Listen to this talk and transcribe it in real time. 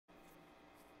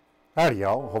Howdy,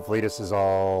 y'all. Hopefully this is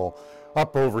all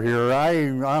up over here.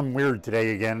 I'm weird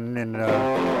today again, and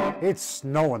it's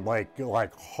snowing like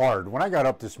hard. When I got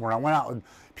up this morning, I went out, and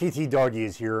PT Doggy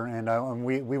is here, and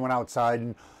we went outside,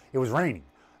 and it was raining,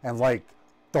 and like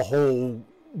the whole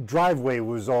driveway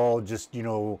was all just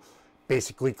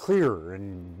basically clear,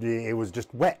 and it was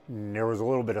just wet, and there was a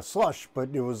little bit of slush, but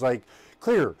it was like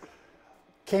clear.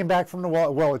 Came back from the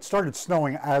well, it started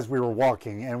snowing as we were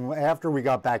walking, and after we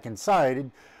got back inside,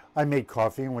 I made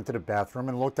coffee and went to the bathroom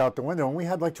and looked out the window, and we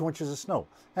had like 2 inches of snow,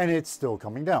 and it's still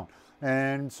coming down,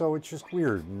 and so it's just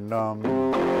weird. And I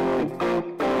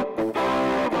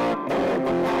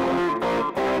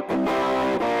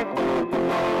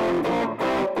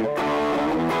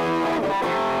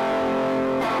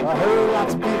heard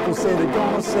lots of people say they're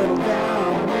gonna settle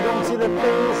down. You don't see their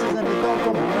faces and they don't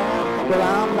come around. But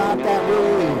I'm not that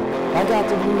way. I got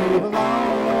to move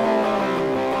along.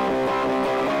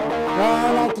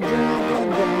 I like to drink and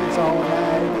dance all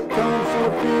night. Come to a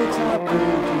fix and I pray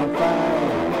to fight.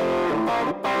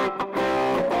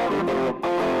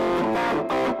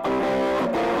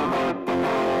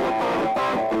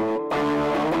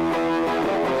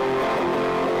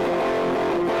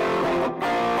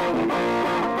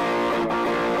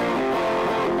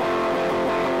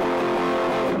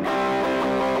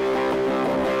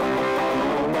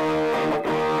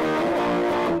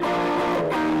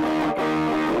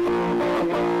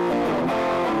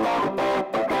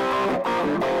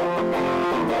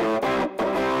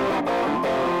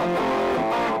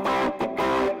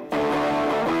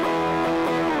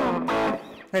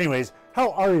 Anyways,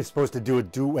 how are you supposed to do a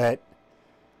duet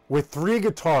with 3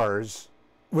 guitars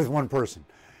with 1 person?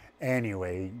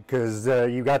 Anyway, because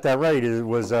you got that right. It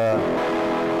was Ronnie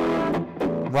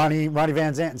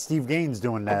Van Zant and Steve Gaines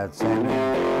doing that.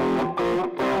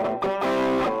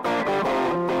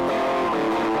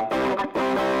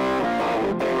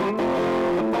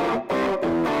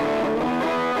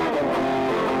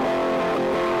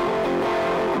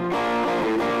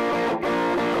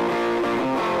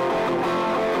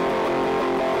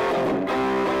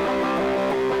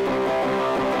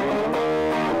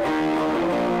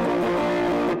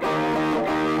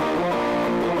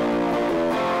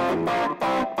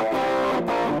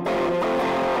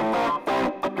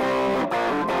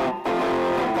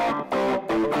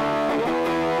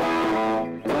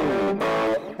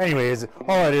 Anyways,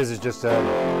 all it is just a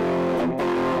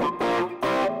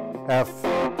F,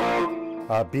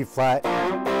 B flat.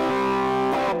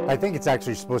 I think it's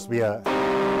actually supposed to be a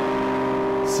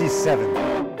C7.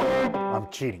 I'm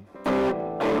cheating.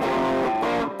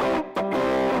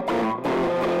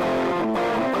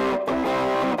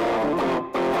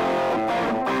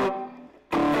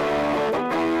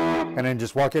 And then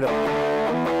just walk it up.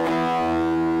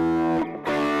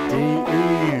 D, E,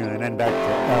 and then back to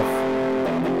F.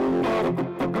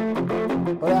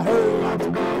 But I heard lots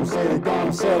of people say they're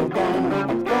gonna settle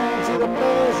down. Going to the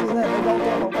places and they don't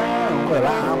come around. But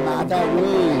I'm not that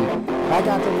way. I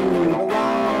got to move along.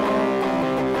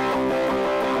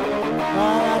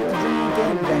 I like to drink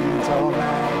and dance all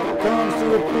night. Comes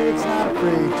to a fix, not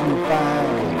afraid to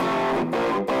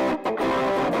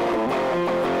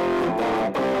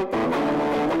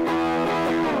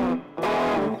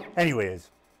fight. Anyways,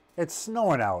 it's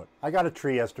snowing out. I got a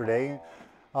tree yesterday.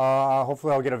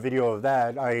 Hopefully I'll get a video of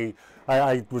that. I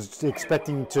was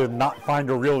expecting to not find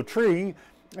a real tree,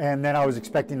 and then I was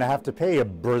expecting to have to pay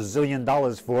 $1 Brazilian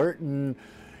for it. And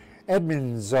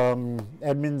Edmunds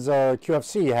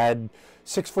QFC had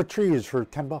 6-foot trees for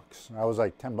 $10. I was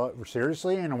like, $10?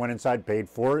 Seriously? And I went inside, paid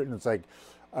for it, and it's like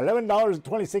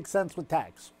 $11.26 with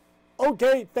tax.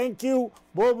 Okay, thank you.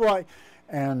 Boy, boy.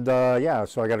 And yeah,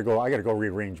 so I gotta go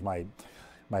rearrange my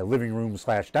living room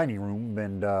 / dining room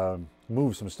and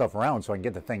move some stuff around so I can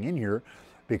get the thing in here,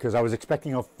 because I was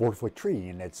expecting a 4-foot tree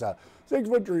and it's a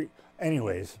 6-foot tree.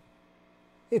 Anyways,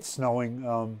 it's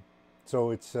snowing,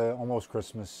 so it's almost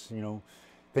Christmas.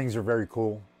 Things are very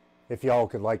cool. If y'all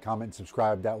could like, comment, and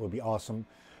subscribe, that would be awesome.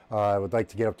 I would like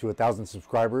to get up to 1,000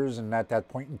 subscribers, and at that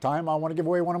point in time, I want to give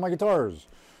away one of my guitars.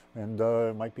 And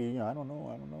it might be, I don't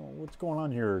know what's going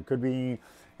on here. It could be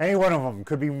any one of them.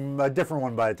 Could be a different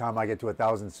one by the time I get to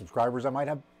 1,000 subscribers. I might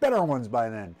have better ones by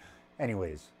then.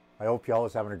 Anyways, I hope y'all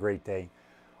is having a great day.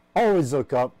 Always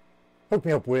look up. Hook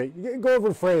me up with it. Go over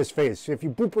to Freyja's face. If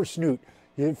you boop her snoot,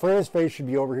 Freyja's face should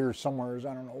be over here somewhere. I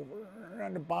don't know, over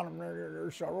on the bottom there,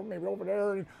 or maybe over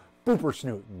there. Boop her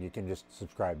snoot, and you can just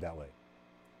subscribe that way.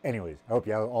 Anyways, I hope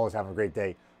you all is having a great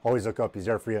day. Always look up. He's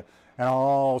there for you. And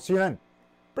I'll see you then.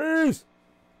 Peace!